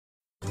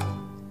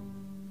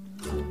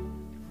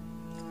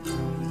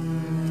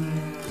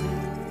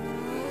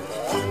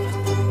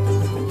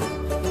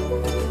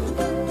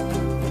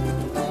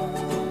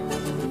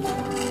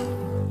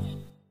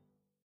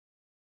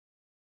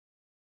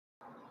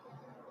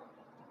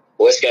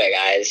What's good,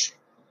 guys?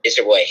 It's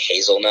your boy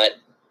Hazelnut.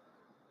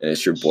 And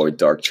it's your boy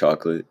Dark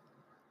Chocolate.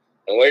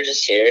 And we're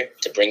just here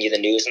to bring you the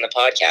news in the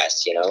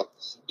podcast, you know?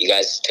 You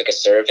guys took a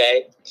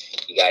survey,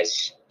 you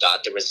guys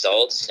got the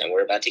results, and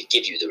we're about to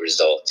give you the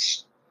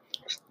results.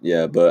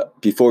 Yeah,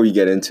 but before we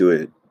get into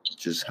it,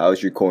 just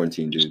how's your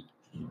quarantine, dude?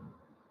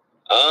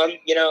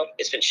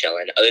 It's been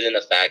chilling. Other than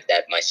the fact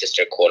that my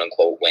sister, quote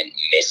unquote, went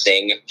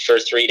missing for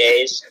 3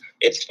 days,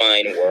 it's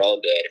fine. We're all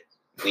good.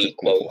 We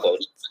quote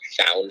unquote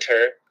found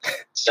her.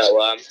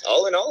 So,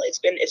 all in all, it's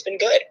been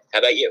good. How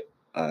about you?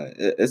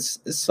 It's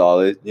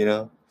solid, you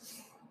know.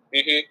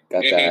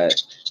 Mm-hmm.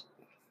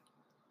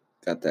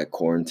 Got that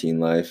quarantine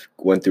life.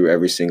 Went through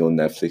every single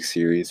Netflix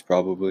series,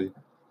 probably.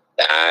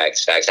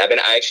 Facts. I've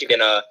actually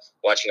been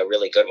watching a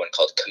really good one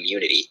called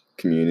Community.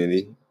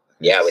 Community.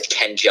 Yeah, with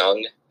Ken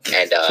Jeong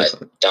and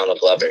Donald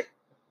Glover.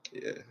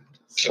 Yeah.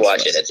 You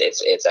watch it.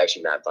 It's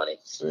actually not funny.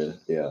 Really?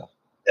 Yeah.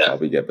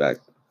 Probably get back.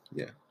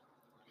 Yeah.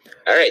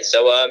 All right.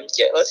 So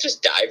let's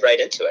just dive right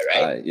into it,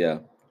 right? Yeah.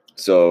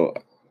 So,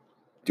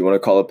 do you want to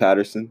call up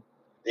Patterson?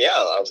 Yeah,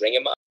 I'll ring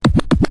him up.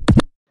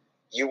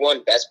 You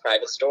won Best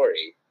Private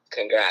Story.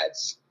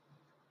 Congrats.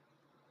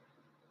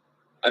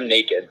 I'm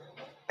naked.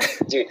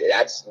 Dude,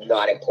 that's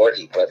not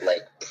important, but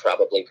like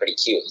probably pretty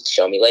cute.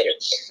 Show me later.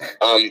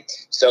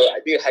 So how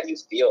do you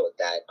feel with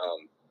that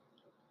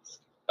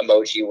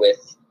emoji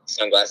with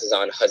sunglasses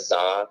on,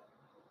 huzzah,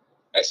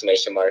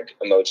 exclamation mark,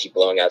 emoji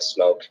blowing out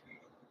smoke,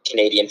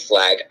 Canadian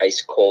flag,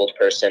 ice cold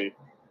person.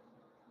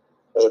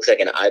 It looks like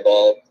an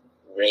eyeball,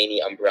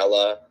 rainy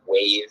umbrella,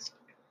 wave,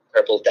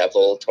 purple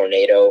devil,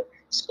 tornado,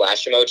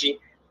 splash emoji.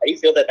 How do you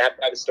feel that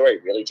private story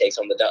really takes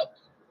home the dub?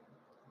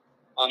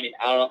 I mean,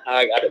 I don't know how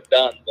I got it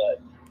done,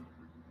 but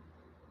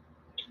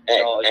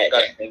you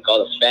got to thank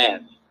all the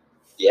fans.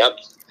 Yep,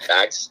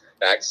 facts.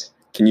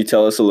 Can you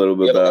tell us a little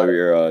bit about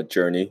your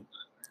journey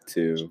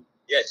to?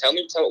 Yeah, tell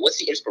me, what's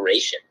the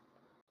inspiration?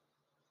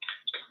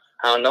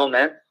 I don't know,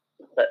 man.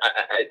 But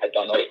I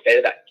don't know what to say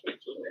to that.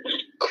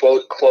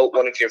 Quote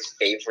one of your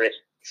favorite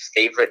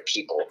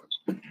people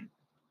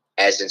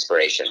as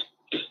inspiration.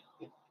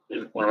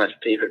 One of my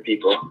favorite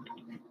people.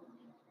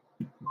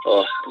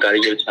 Oh, gotta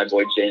give it to my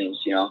boy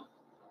James, you know.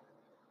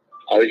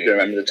 I always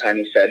remember the time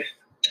he said,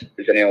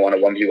 does anyone want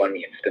to 1v1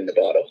 me and spin the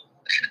bottle?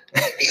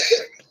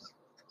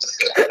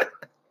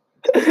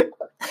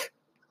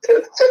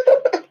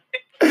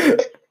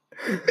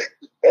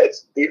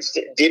 That's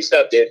deep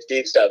stuff, dude.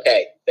 Deep stuff.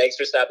 Hey, thanks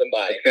for stopping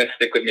by. It's going to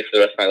stick with me for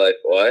the rest of my life.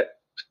 What?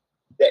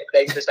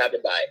 Thanks for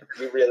stopping by.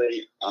 We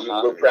really,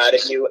 we're proud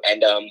of you.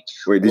 And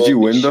wait, did you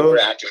win though?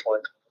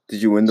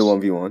 Did you win the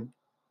 1v1?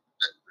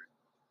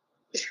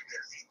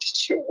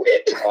 Did you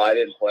win? Oh, I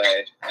didn't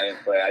play.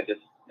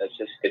 That's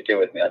just sticking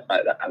with me. That's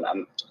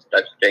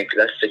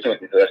sticking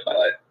with me for the rest of my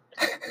life.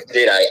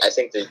 Dude, I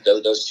think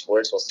those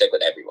words will stick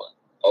with everyone.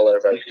 All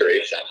of our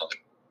inspiration.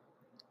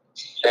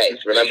 Hey,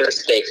 remember,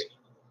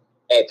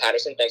 hey,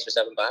 Patterson, thanks for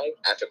stopping by.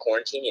 After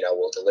quarantine,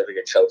 we'll deliver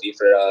your trophy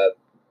for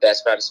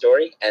Best Private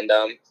Story. And,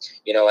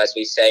 as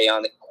we say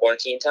on the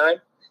quarantine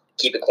time,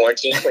 keep it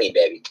quarantine clean,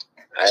 baby.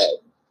 All right.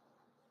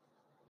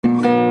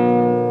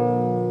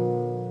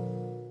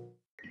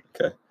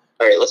 Okay.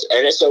 All right,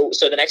 so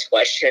the next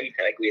question,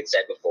 like we had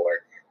said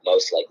before,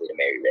 most likely to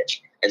marry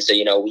rich. And so,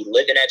 we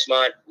live in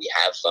Edgemont, we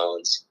have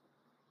phones,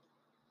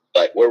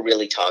 but we're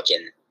really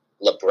talking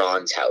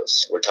LeBron's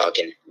house. We're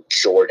talking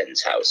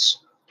Jordan's house.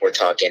 We're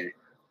talking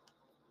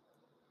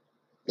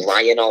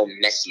Lionel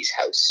Messi's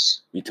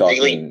house. You talking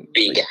really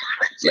big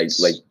houses.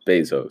 like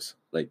Bezos,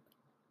 like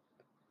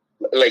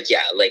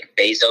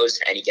Bezos,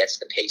 and he gets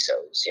the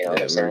pesos. You know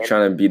what I'm saying? We're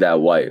trying to be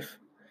that wife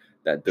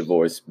that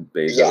divorced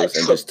Bezos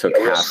and just took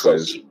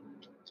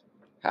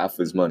half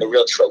his money. A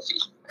real trophy.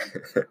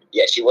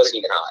 Yeah, she wasn't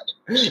even hot.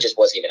 She just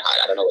wasn't even hot.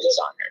 I don't know what was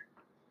on her.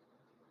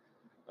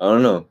 I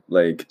don't know.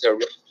 Like,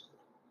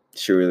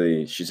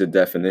 she's a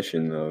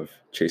definition of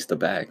chase the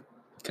bag.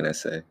 What can I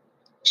say?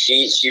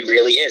 She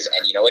really is.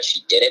 And you know what?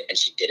 She did it, and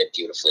she did it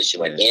beautifully. She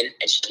went in,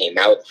 and she came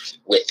out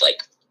with,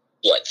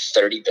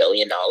 $30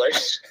 billion? I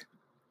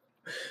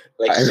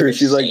heard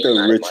she's like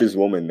the richest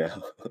woman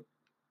now.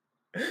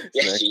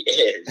 Yeah, she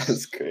is.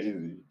 That's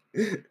crazy.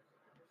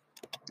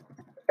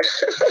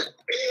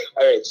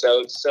 All right,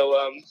 so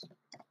I'm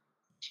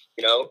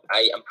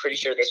pretty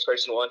sure this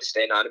person wanted to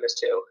stay anonymous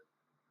too.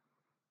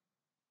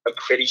 I'm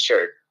pretty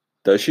sure.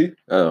 Does she?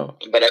 Oh.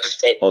 But at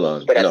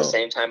the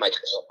same time, I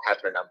don't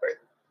have her number.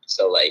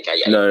 So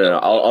no.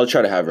 I'll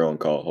try to have her on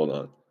call. Hold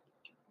on.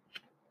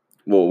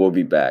 We'll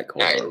be back.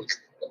 Hold on.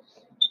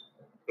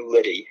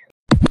 Liddy.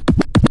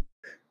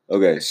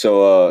 Okay,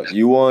 so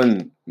you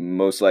won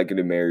Most Likely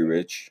to Marry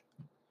Rich.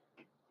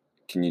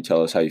 Can you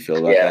tell us how you feel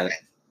about that?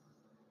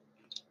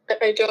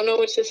 I don't know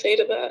what to say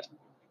to that.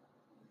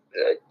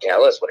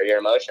 Tell us, what are your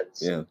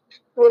emotions? Yeah.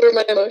 What are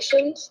my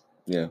emotions?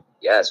 Yeah.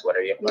 Yes, what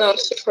are your emotions? Not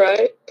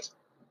surprised.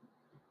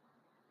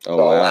 Oh,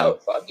 wow.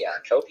 Fuck yeah,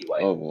 trophy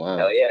wife. Oh, wow.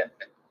 Hell yeah.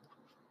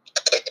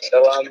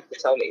 So,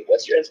 tell me,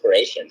 what's your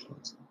inspiration?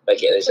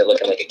 Is it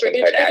looking like a Kim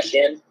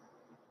Kardashian?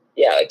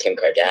 Yeah, like Kim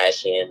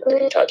Kardashian. Are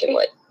you talking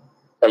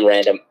some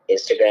random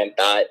Instagram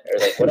thought, or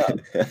like, what up?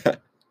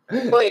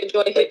 Wait,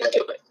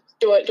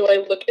 do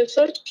I look as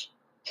such?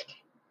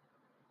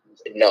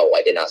 No,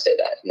 I did not say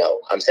that.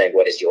 No, I'm saying,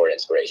 what is your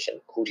inspiration?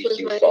 Who do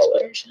you follow?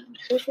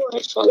 Who do I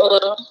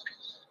follow?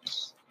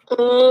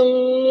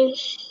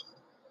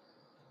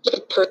 A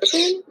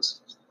person?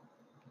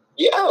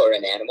 Yeah, or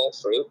an animal,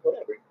 fruit,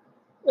 whatever.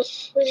 A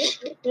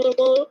fruit,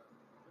 animal,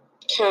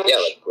 cash. Yeah,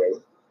 like great.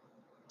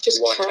 Just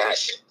you want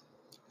cash.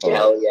 Oh.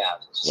 Hell yeah.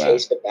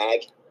 Chase the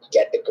bag,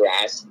 get the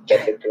grass,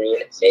 get the green,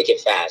 make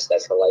it fast.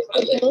 That's the life I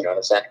live. You know what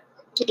I'm saying?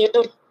 Yeah.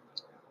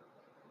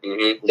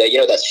 Mm-hmm. No, you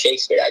know, that's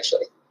Shakespeare,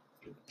 actually.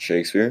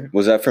 Shakespeare?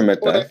 Was that from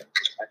Macbeth?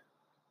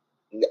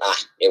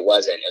 It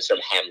wasn't. It was from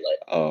Hamlet.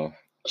 Oh,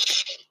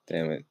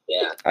 damn it.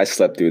 Yeah. I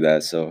slept through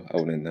that, so I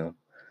wouldn't know.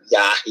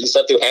 Yeah, you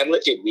slept through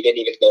Hamlet? Dude, we didn't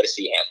even go to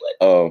see Hamlet.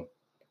 Oh.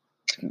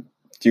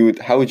 Dude,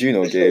 how would you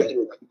know, Gabe?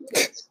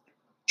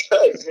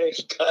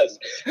 Because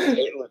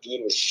Nate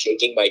Levine was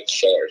shaking my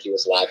chair. He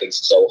was laughing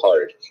so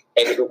hard.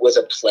 And it was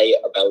a play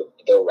about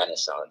the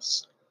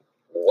Renaissance.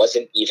 It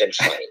wasn't even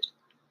funny.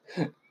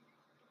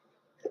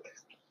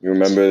 You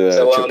remember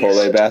the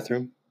Chipotle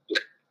bathroom?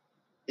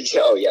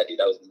 Oh, yeah, dude,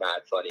 that was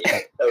mad funny.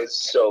 That was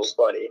so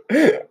funny.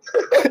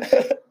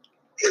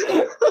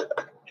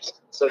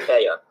 So,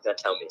 Thea, now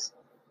tell me.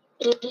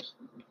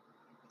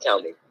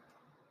 Tell me.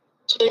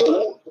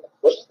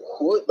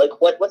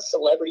 What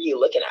celebrity are you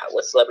looking at?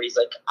 What celebrity's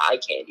like eye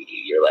candy to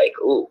you? You're like,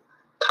 ooh,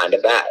 kind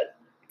of bad.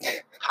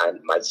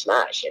 Might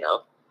smash, you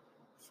know?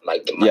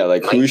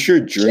 Who's your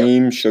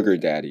dream sugar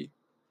daddy?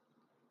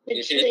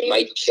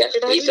 Might Jeff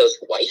Bezos'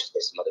 wife,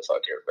 this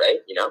motherfucker, right?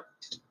 You know?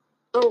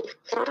 Oh,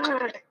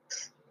 God.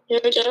 Yeah,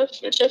 Jeff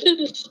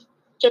is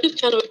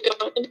kind of a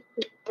god.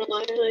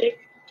 Like,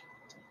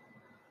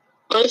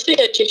 honestly,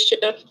 I'd choose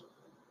Jeff.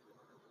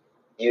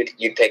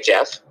 You'd pick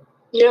Jeff?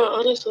 Yeah,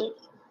 honestly.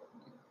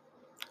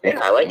 Yeah,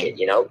 I like it.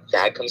 You know,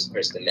 that comes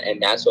first,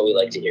 and that's what we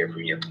like to hear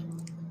from you.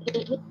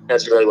 Mm-hmm.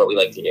 That's really what we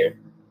like to hear.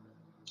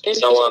 And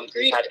so, how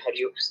do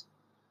you?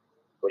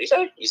 What do you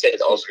say? You said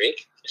it's all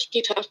Greek.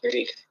 He's half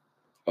Greek.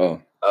 Oh.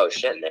 Oh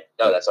shit!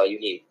 No, that's all you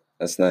need.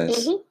 That's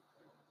nice. Mm-hmm.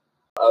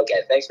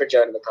 Okay, thanks for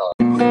joining the call.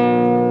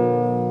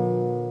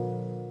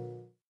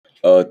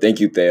 Thank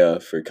you, Thea,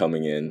 for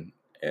coming in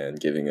and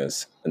giving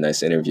us a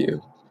nice interview.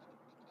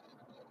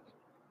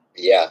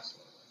 Yeah,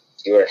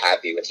 you were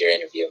happy with your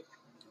interview.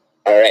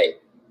 All right.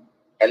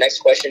 Our next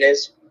question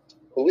is,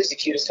 who is the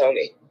cutest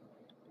homie?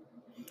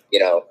 You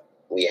know,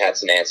 we had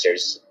some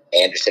answers.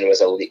 Anderson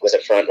was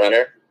a front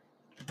runner.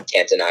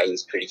 Can't deny he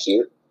was pretty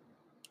cute.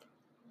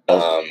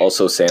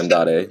 Also,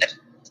 Sam.A.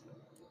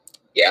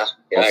 Yeah.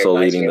 Also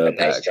leading the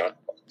pack.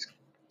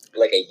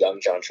 Like a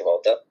young John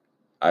Travolta.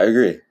 I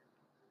agree.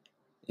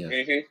 Yeah.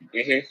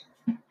 Hey,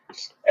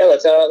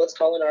 let's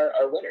call in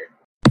our winner.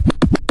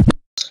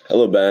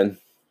 Hello, Ben.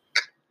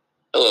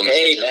 Hello,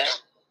 Hey, Mr. Ben.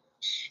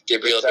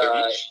 Gabriel.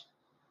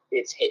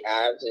 It's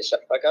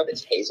shut the fuck up.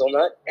 It's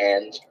hazelnut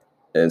and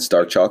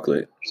Stark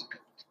chocolate.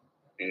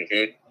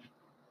 Mm-hmm.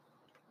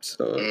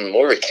 So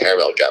more of a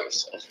caramel guy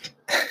myself.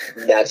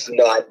 That's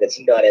not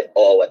at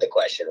all what the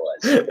question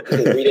was.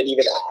 We didn't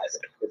even ask.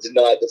 That's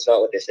not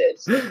what this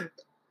is.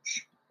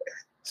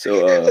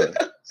 So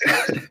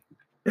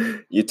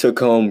you took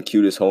home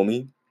Cutest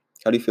Homie.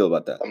 How do you feel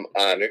about that? I'm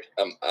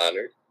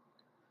honored.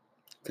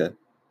 Okay.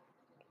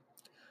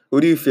 Who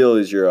do you feel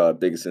is your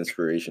biggest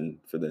inspiration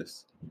for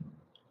this?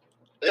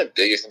 My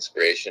biggest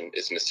inspiration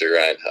is Mr.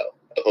 Ryan Ho.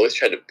 I've always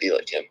tried to be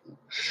like him.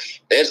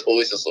 Man's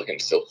always just looking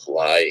so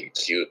fly and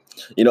cute.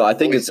 You know, I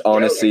think it's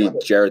honestly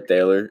Jared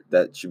Taylor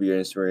that should be your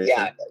inspiration.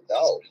 Yeah,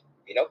 no.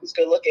 You know who's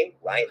good looking?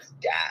 Ryan's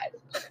dad.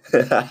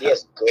 He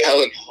has good.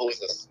 Calvin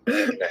Moses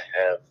and a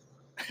half.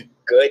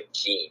 Good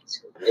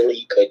genes.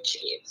 Really good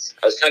genes.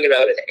 I was talking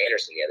about it with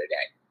Anderson the other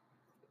day.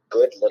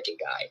 Good looking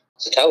guy.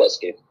 So tell us,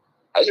 dude.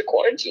 How's your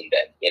quarantine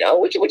been? You know,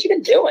 what you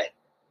been doing?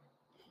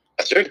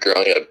 I started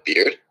growing a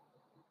beard.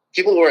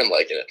 People weren't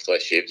liking it, so I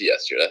shaved it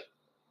yesterday.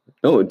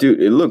 Oh,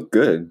 dude, it looked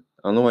good.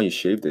 I don't know why you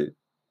shaved it.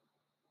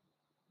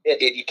 Yeah,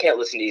 dude, you can't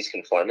listen to these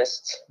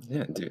conformists.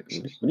 Yeah, dude.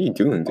 What are you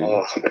doing, dude?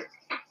 Oh.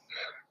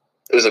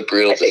 It was a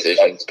brutal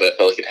decision, but I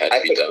felt like it had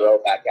to be done. Grow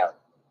it back out.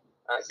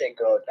 I say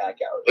grow it back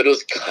out. But it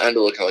was kind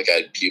of looking like I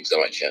had pubes on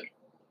my chin.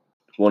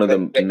 One of the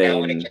but main...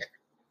 Now and again,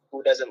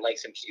 who doesn't like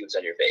some pubes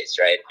on your face,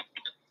 right?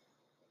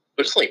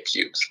 But it's like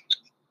pubes.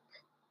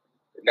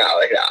 No,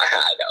 I know.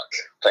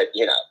 But,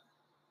 you know.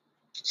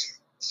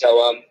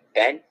 So,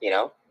 Ben, you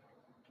know,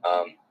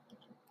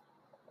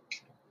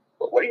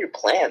 what are your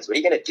plans? What are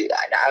you going to do?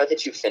 Now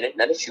that you've finished,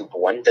 now that you've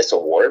won this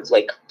award,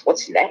 like,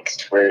 what's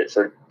next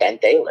for Ben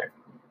Taylor?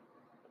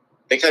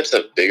 I think I just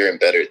have bigger and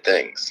better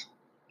things.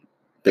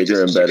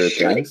 Bigger and better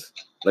things?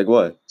 Like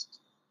what?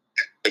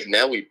 Like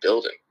now we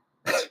building.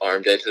 It's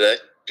arm day today.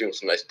 Doing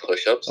some nice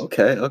push-ups.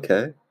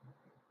 Okay.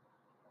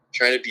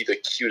 Trying to be the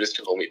cutest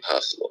homie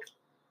possible.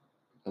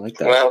 I like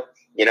that. Well,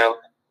 you know,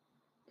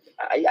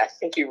 I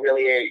think you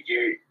really are.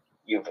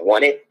 You've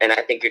won it, and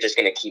I think you're just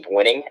going to keep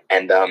winning.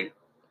 And I'm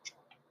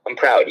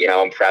proud. You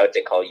know, I'm proud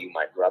to call you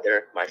my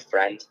brother, my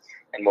friend,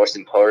 and most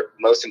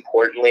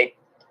importantly,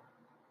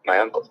 my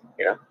uncle.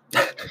 You know.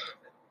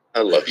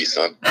 I love you,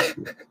 son.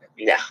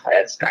 Yeah,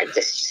 I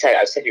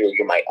said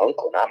you're my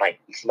uncle, not my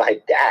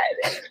dad.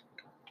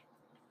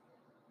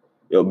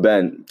 Yo,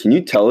 Ben, can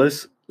you tell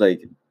us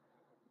like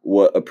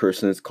what a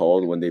person is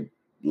called when they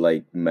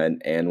like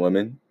men and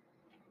women?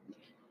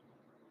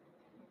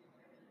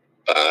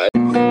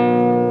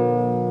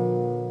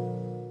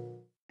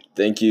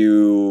 Thank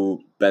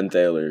you, Ben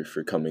Thaler,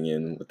 for coming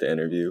in with the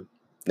interview.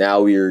 Now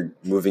we are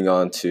moving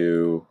on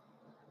to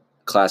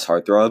class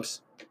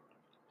heartthrobs.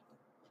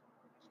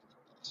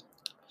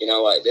 You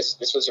know what? This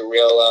was a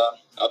real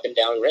up and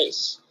down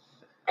race.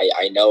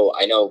 I know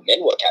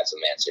Minwook had some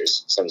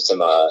answers, some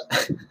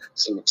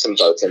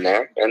votes in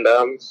there, and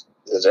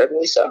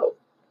deservedly so.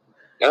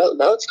 Now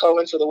let's call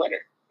in for the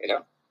winner. You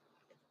know.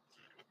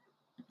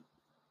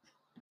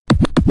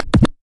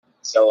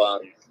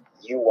 So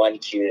you won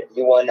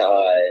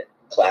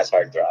class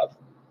heartthrob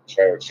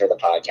for the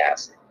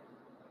podcast.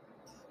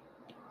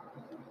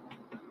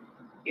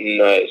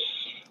 Nice.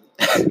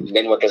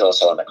 Minwook is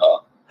also on the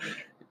call.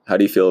 How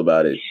do you feel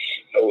about it?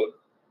 Oh,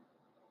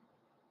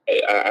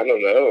 I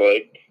don't know.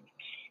 Like,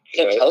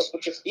 Yeah, tell us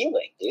what you're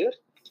feeling, dude.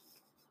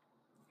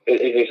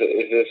 Is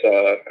this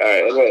all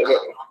right?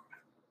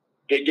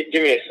 Give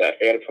me a sec.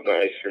 I gotta put my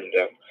ice cream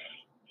down.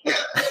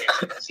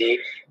 See,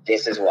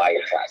 this is why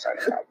your class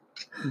heartthrob.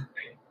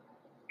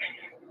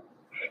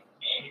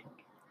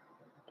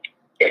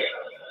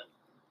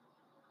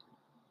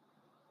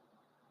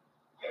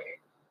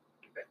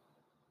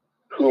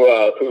 Who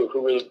were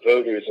the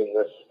voters in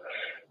this?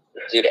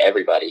 Dude,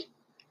 everybody.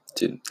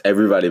 Dude,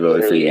 everybody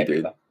voted for you,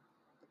 Everybody. dude.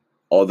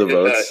 All the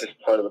votes. Is this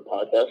part of the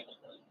podcast?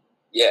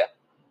 Yeah.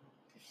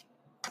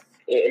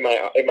 Am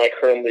I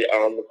currently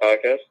on the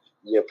podcast?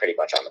 You're pretty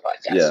much on the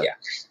podcast, yeah.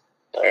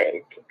 All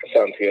right,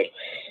 sounds good.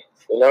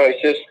 You know,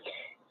 it's just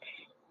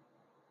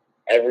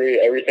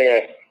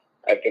everything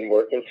I've been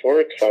working for,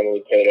 it's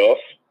finally paid off.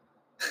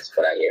 That's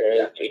what I hear.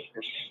 Yeah. It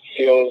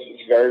feels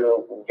very,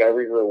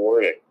 very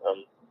rewarding.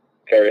 I'm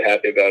very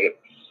happy about it.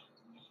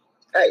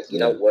 Hey, you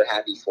know, we're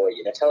happy for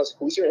you. Now tell us,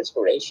 who's your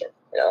inspiration,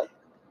 you know?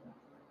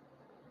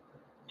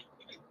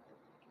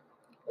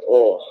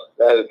 Oh,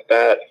 that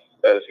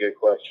is a good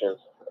question.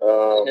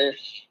 Let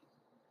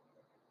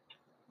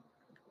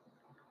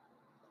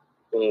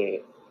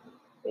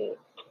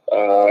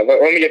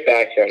me get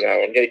back to you on that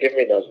one. Give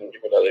me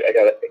another. I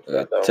gotta think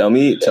about that. Tell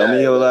me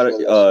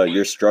about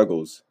your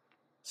struggles,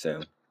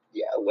 Sam.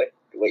 Yeah, what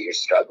your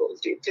struggles,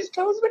 dude? Just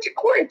tell us about your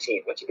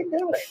quarantine. What you been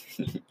doing?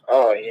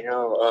 Oh, you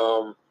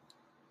know,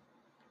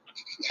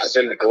 I've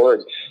been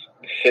bored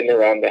sitting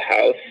around the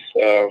house.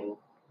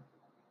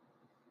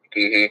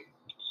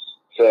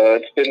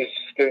 So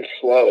it's been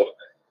slow.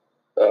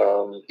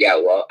 Yeah,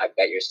 well, I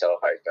bet you're still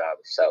a heartthrob,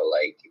 so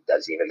like it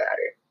doesn't even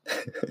matter.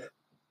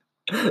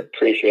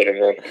 Appreciate it,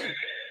 man.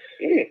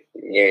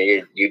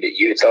 You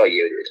it's all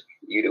you, dude.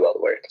 You do all the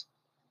work.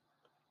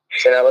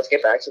 So now let's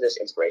get back to this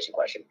inspiration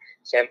question,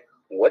 Sam.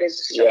 What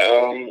is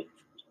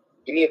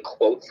give me a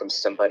quote from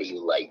somebody you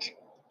like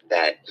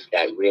that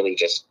really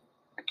just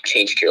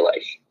changed your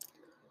life.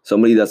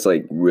 Somebody that's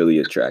like really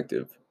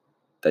attractive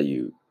that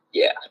you.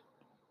 Yeah,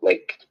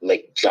 like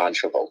John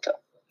Travolta.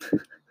 I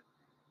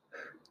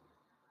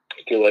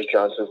do like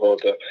John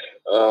Travolta.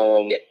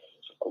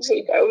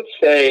 I would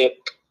say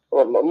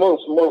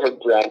more of a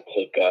Brad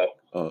Pitt guy.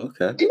 Oh,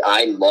 okay. Dude,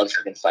 I love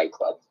him in Fight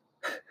Club.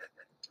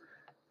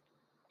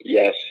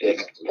 Yes,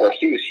 well,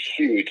 he was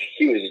huge.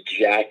 He was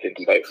jacked in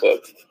Fight Club.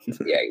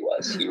 Yeah, he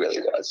was. He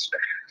really was.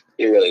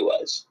 He really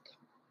was.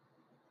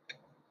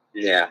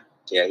 Yeah,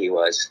 he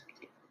was.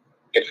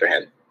 Good for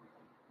him.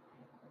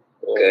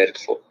 Good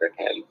for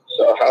him.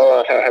 So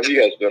how have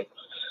you guys been?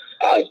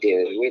 Oh,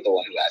 dude, we're the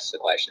one who asks the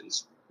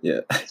questions.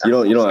 Yeah, you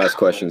don't ask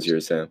questions here,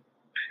 Sam.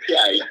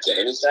 Yeah, are you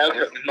kidding me, Sam?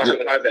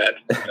 My bad.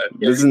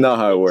 This is not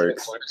how it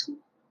works.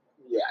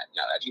 Yeah,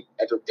 no. Have you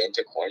ever been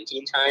to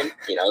quarantine time?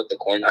 You know, the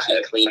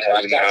quarantine clean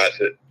podcast?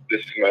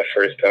 This is my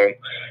first time.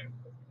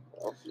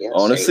 Well, yeah,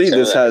 honestly,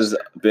 this has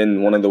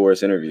been one of the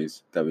worst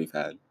interviews that we've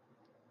had.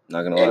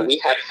 Not gonna lie. And we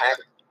have had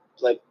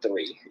like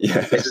 3.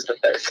 Yeah. This is the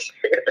 3rd.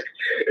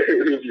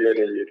 Who have you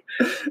interviewed?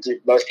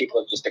 Dude, most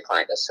people have just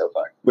declined us so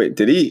far. Wait,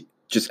 did he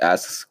just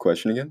ask this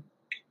question again?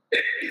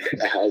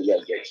 Yeah.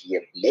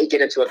 Make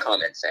it into a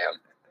comment, Sam.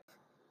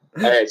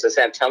 All right, so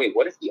Sam, tell me,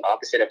 what is the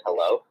opposite of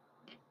hello?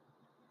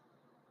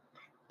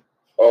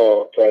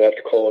 Oh, bro,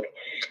 that's cold.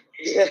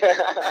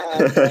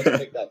 I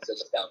think that's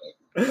just tell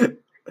me.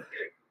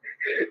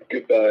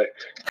 Goodbye.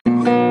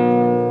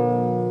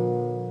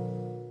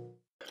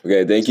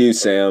 Okay, thank you,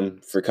 Sam,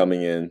 for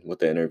coming in with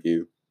the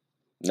interview.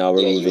 Now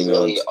we're moving you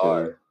really on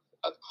are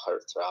a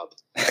heartthrob.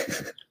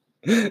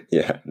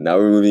 Yeah, now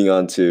we're moving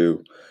on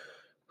to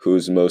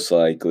who's most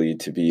likely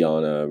to be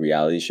on a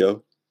reality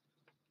show.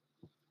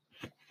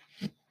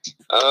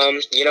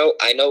 You know,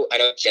 I know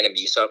Jenna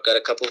Musop got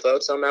a couple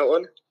votes on that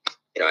one.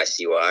 You know, I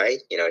see why.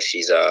 You know,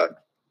 she's a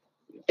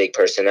big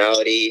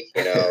personality,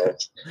 you know,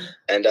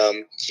 and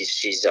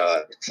she's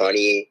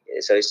funny.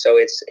 So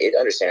it's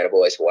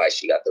understandable as to why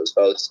she got those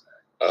votes.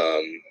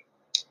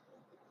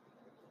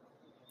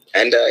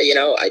 And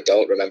I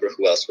don't remember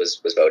who else was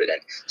voted in.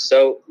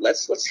 So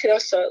let's hit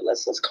us.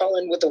 Let's call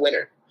in with the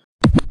winner.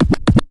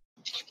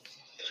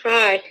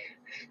 Hi.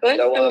 What?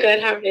 So, I'm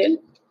good. How are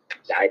you?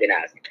 I didn't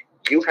ask.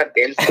 You have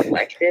been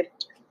selected.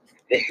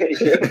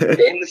 You've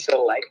been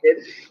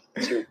selected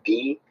to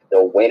be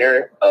the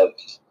winner of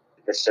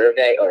the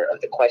survey or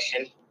of the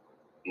question,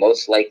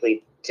 most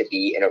likely to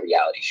be in a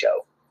reality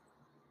show.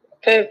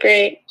 Oh,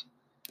 great.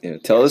 Yeah,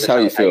 tell us how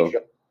you feel.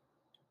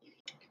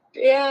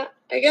 Yeah,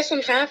 I guess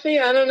I'm happy.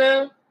 I don't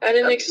know. I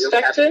didn't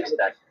expect it.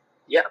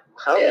 Yeah,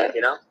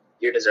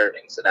 you're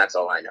deserving. So that's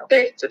all I know.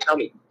 So tell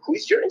me,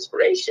 who's your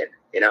inspiration?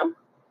 I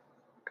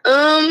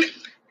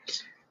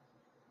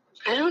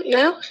don't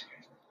know.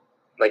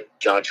 Like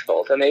John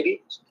Travolta,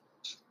 maybe?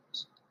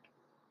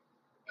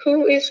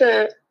 Who is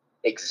that?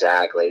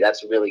 Exactly.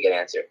 That's a really good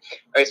answer.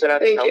 All right, so now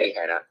tell me,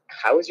 Hannah,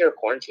 how has your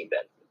quarantine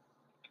been?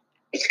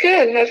 It's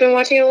good. I've been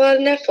watching a lot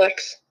of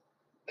Netflix.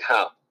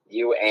 How?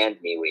 You and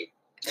me,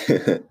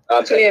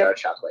 I'm sorry, dark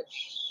chocolate.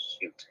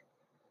 Shoot.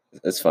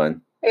 That's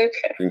fine.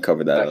 Okay. We can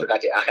cover that up.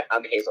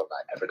 I'm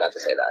hazelnut. I forgot to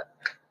say that.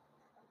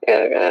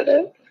 Yeah, I got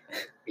it.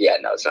 Yeah,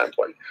 no, it's not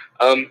important.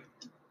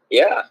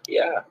 Yeah.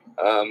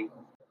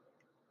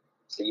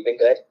 So you've been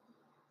good?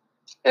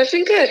 I've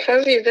been good. How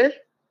have you been?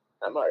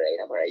 I'm all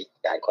right.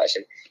 Bad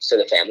question. So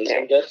the family's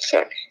been good?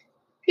 Sorry.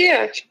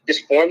 Yeah.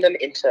 Just form them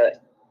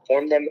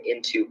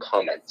into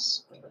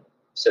comments.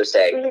 So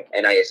say,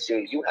 and I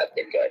assume you have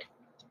been good.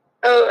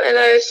 Oh, and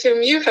I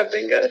assume you have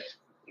been good.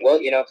 Well,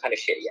 kind of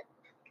shitty.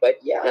 But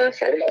yeah.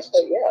 Okay.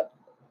 Yeah.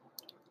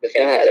 The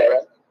family's all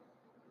right.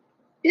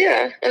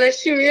 Yeah, and I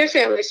assume your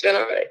family's been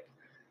all right.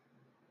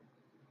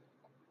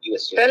 You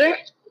assume better?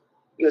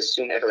 You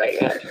assume it, right?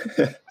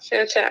 Yeah.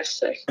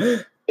 Fantastic.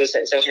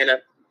 So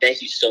Hannah,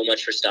 thank you so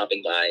much for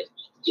stopping by.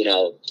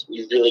 You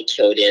really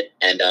killed it.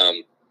 And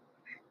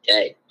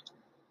hey,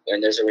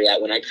 when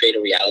I create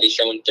a reality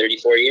show in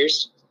 34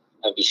 years,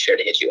 I'll be sure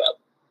to hit you up.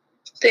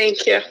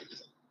 Thank you.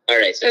 All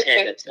right, so okay.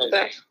 Hannah, tell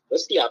me,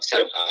 what's the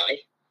opposite of I?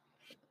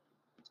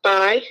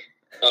 Bye.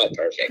 Oh,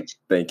 perfect.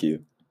 Thank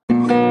you.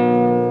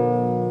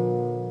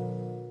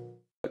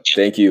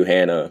 Thank you,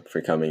 Hannah,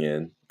 for coming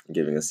in and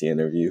giving us the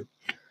interview.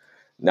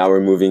 Now we're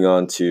moving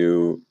on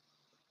to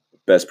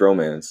Best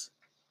Bromance.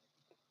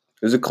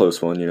 It was a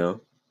close one,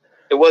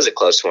 It was a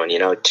close one,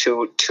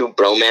 two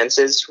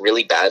bromances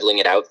really battling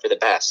it out for the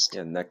best.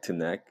 Yeah, neck to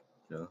neck.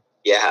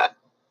 Yeah.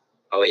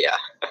 Oh, yeah.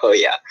 All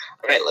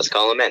right, let's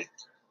call him in.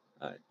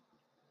 All right.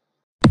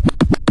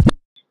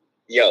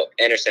 Yo,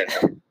 Anderson.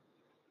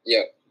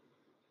 Yo.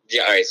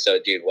 Yeah, all right, so,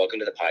 dude, welcome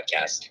to the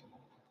podcast.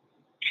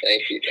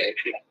 Thank you.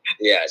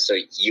 Yeah, so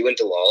you and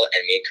Dalal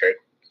and me and Kirk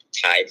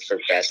tied for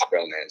Best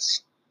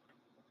Bromance.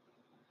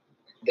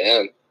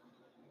 Damn.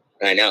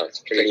 I know, it's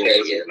pretty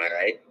crazy, am I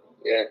right?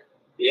 Yeah.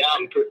 Yeah,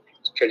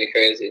 it's pretty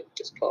crazy.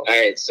 All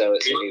right, so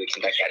we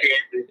can back at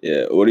it.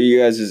 Yeah, what are you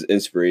guys'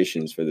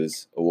 inspirations for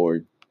this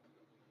award?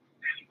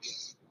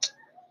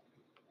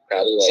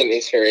 Probably some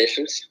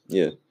inspirations.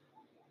 Yeah.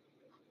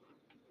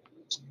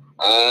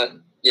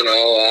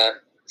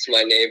 It's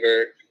my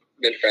neighbor.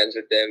 Been friends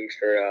with him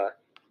for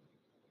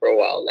a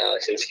while now,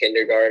 since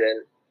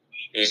kindergarten.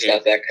 Just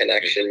got that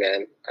connection,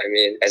 man. I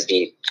mean, that's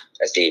deep.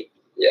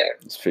 Yeah,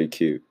 it's pretty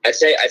cute. I'd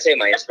say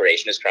my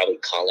inspiration is probably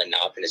Colin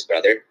Knopp and his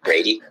brother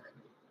Brady.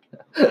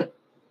 Colin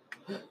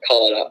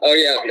Knopp. Oh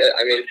yeah,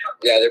 I mean,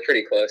 yeah, they're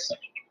pretty close.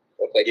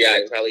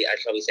 I'd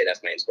probably say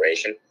that's my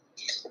inspiration.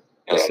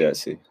 I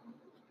see.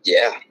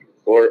 Yeah,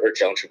 or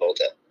John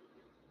Travolta.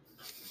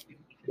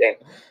 Yeah.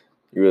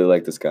 You really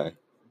like this guy.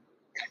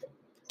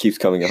 Keeps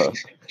coming up.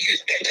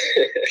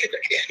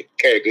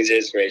 Kirk, who's your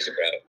inspiration,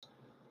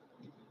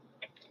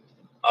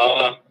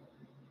 bro?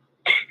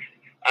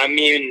 I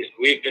mean,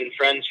 we've been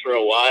friends for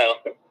a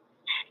while.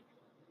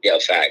 Yo,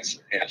 facts.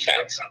 Yeah,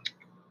 facts.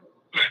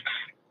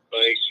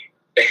 Like,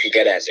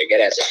 good answer. All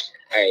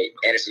right,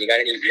 Anderson, you got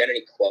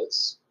any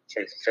quotes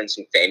from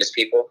some famous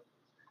people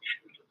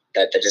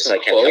that just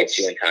have helped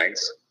you in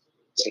times?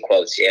 Some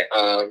quotes, yeah.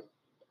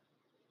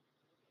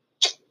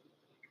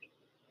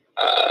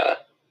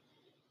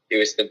 It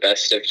was the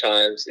best of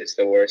times. It's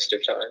the worst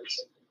of times.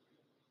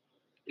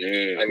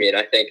 I mean,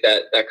 I think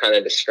that kind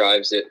of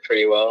describes it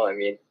pretty well. I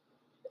mean,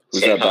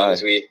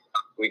 sometimes we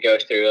go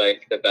through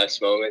like the best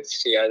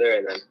moments together,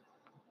 and then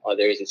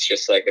others it's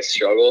just like a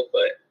struggle.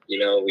 But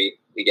we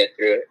get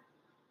through it.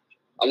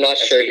 I'm not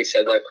sure who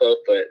said that quote,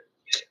 but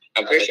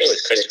I'm pretty sure it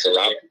was Christopher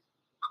Robin.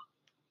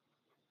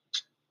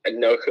 I had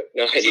no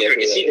idea.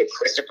 It's either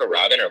Christopher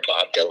Robin or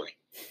Bob Dylan.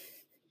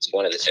 It's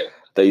one of the two. I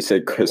thought you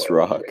said Chris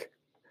Rock.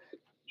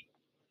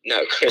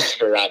 No,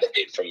 Christopher Robin,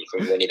 dude, from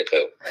Winnie the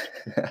Pooh.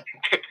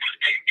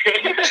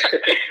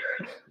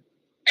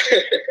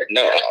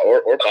 No,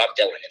 or Bob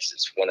Dylan.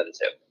 It's one of the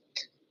two.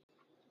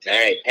 All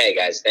right, hey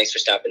guys, thanks for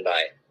stopping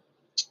by.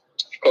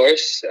 Of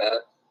course,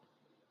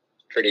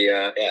 pretty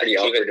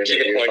awkward to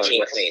keep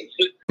quarantine clean.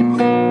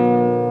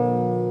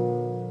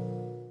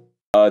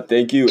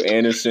 Thank you,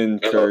 Anderson,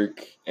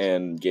 Kirk,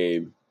 and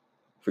Gabe,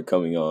 for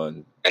coming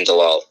on. And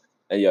Dalal.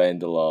 And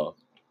Dalal.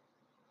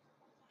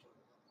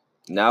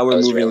 Now we're That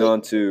was moving really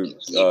on to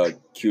deep.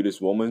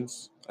 Cutest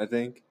Womance, I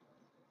think.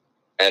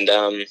 And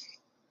I'm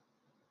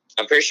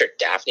pretty sure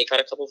Daphne got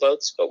a couple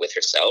votes, but with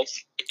herself.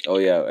 Oh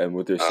yeah, and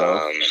with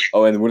herself.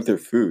 And with her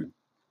food.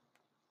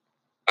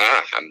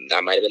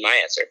 That might have been my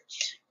answer.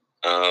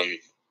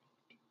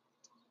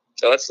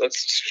 So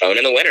let's phone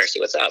in the winner, see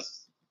what's up.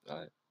 All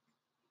right.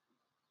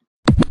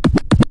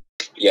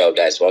 Yo,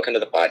 guys, welcome to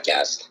the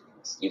podcast.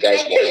 You guys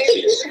won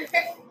Cutest.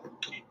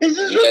 This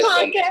is the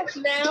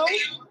podcast now.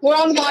 We're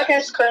on the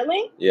podcast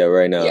currently. Yeah,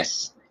 right now.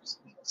 Yes.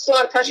 It's a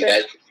lot of pressure. You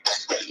guys,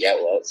 yeah,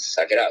 well,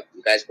 suck it up.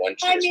 You guys won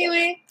Hi, Cutest.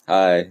 Neely.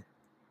 Hi.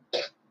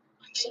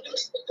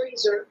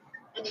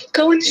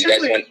 Go You guys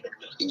inside. won.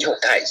 Yo,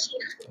 guys.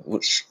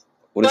 What is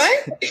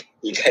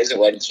You guys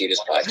won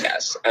Cutest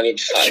podcast. I mean,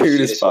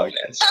 Cutest podcast?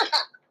 Womance.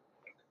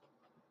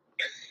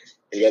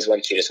 You guys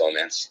won Cutest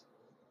Womance.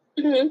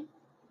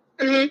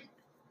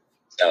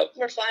 So,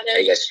 We're flattered. how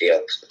do you guys feel?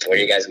 What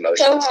are you guys' emotions?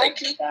 So Like,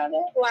 happy about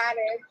it.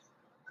 Flattered.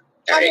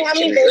 all right, How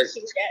many votes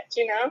do you get?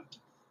 You know.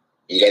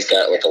 you guys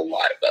got like a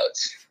lot of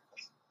votes.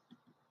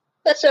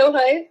 That's so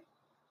high.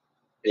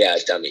 Yeah,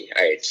 dummy.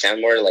 All right, sound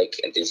more like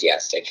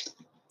enthusiastic.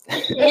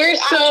 We're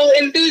so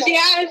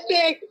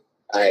enthusiastic.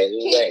 All right,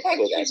 She lit.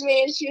 Cool, texted guys.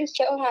 me and she was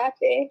so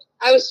happy.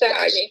 I was so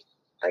Guys, happy.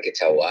 I could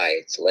tell why.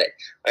 It's lit.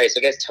 All right, so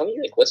guys, tell me,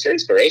 like, what's your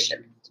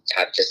inspiration to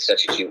have just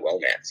such a cute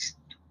romance?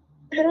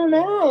 I don't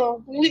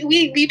know.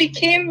 We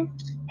became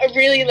a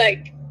really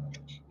like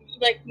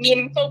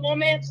meaningful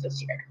romance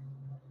this year.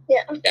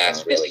 Yeah.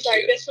 That's really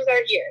cute. This was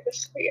our year.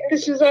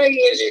 This is our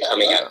year. Is it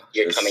coming out?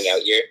 Your coming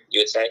out year,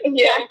 you would say?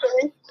 Yeah.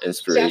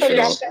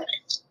 Inspirational.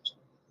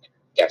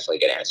 Definitely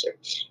good answer.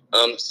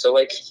 So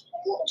like,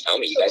 tell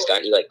me, you guys got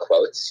any like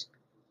quotes?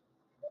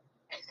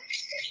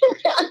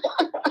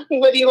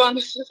 What do you want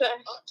us to say?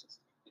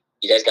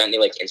 You guys got any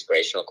like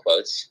inspirational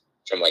quotes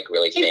from like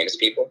really famous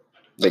people?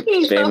 Like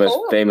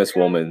famous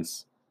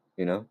womans,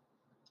 you know?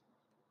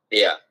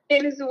 Yeah.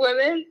 Famous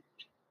women.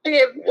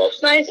 Okay, Well,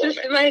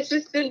 my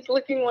assistant's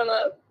looking one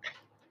up.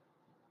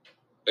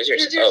 Who's your?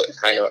 Oh,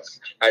 hi, Nora.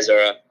 Hi,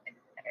 Zora.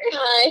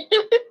 Hi.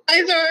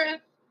 Hi,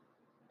 Zora.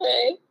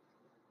 Hey.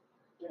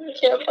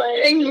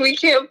 We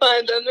can't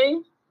find them. Eh?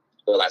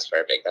 Well, that's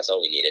perfect. That's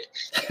all we needed.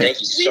 Thank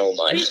you so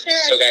much.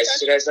 So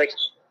guys, like,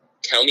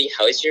 tell me,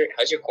 how's your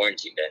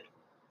quarantine been?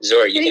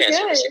 Zora, you can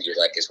answer this if you'd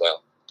like as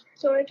well.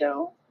 So I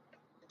don't.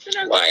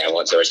 Why? I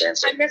want Zora's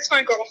answer. I miss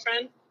my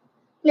girlfriend.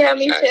 Yeah,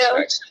 me too.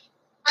 Facts.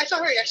 I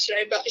saw her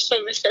yesterday, but I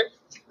still miss her.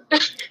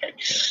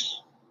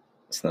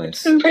 It's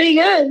nice. I'm pretty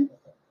good.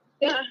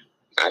 Yeah.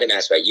 I didn't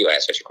ask about you. I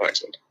asked about your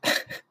quarantine.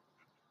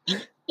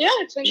 Yeah,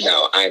 it's been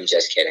No, I'm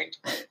just kidding.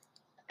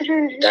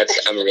 good.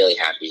 I'm really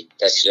happy.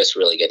 That's just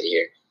really good to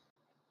hear.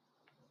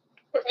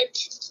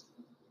 Perfect.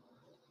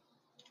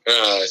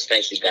 Oh,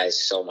 thank you guys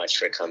so much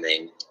for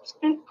coming.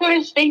 Of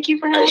course, thank you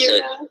for having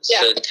us.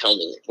 So tell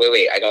me.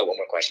 Wait, I got one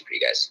more question for you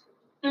guys.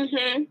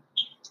 Mm-hmm.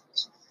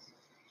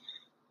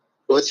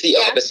 What's the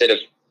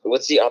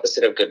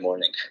opposite of good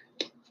morning?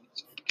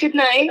 Good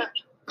night.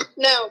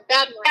 No,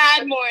 bad morning.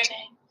 Bad morning.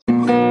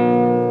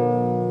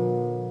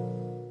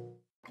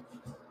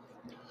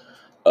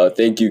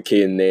 Thank you,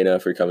 Kate and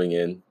Nayna, for coming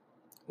in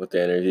with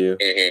the interview.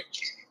 Mm-hmm.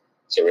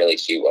 It's a really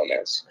cute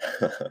romance.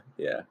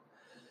 Yeah.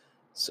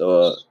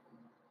 So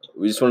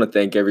we just want to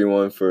thank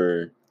everyone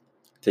for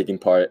taking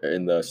part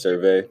in the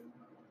survey,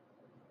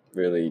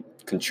 really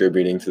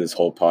contributing to this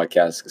whole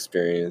podcast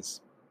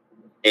experience.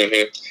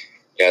 Mm-hmm.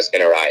 Yeah, it's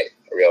been a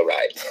real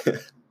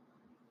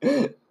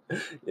ride.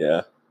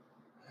 Yeah.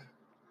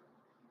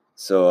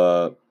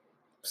 So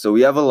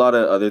we have a lot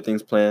of other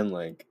things planned,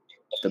 like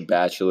The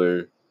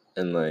Bachelor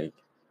and like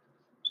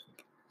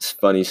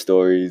funny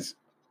stories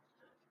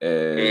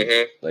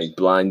and like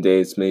blind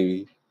dates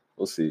maybe.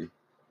 We'll see.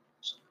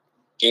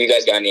 Do you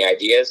guys got any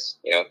ideas?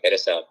 Hit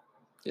us up.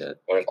 Yeah.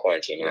 We're in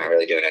quarantine. You're not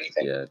really doing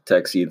anything. Yeah,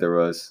 text either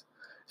of us.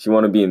 If you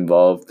want to be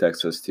involved,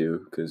 text us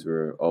too, because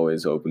we're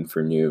always open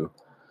for new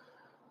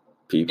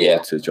people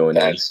to join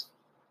in.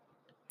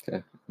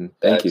 Okay.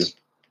 Thank you.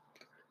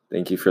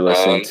 Thank you for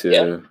listening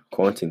to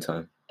Quarantine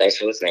Time. Thanks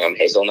for listening. I'm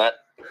Hazelnut.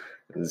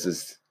 This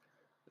is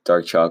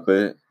Dark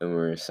Chocolate, and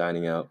we're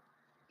signing out.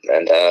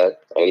 And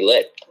we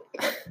lit.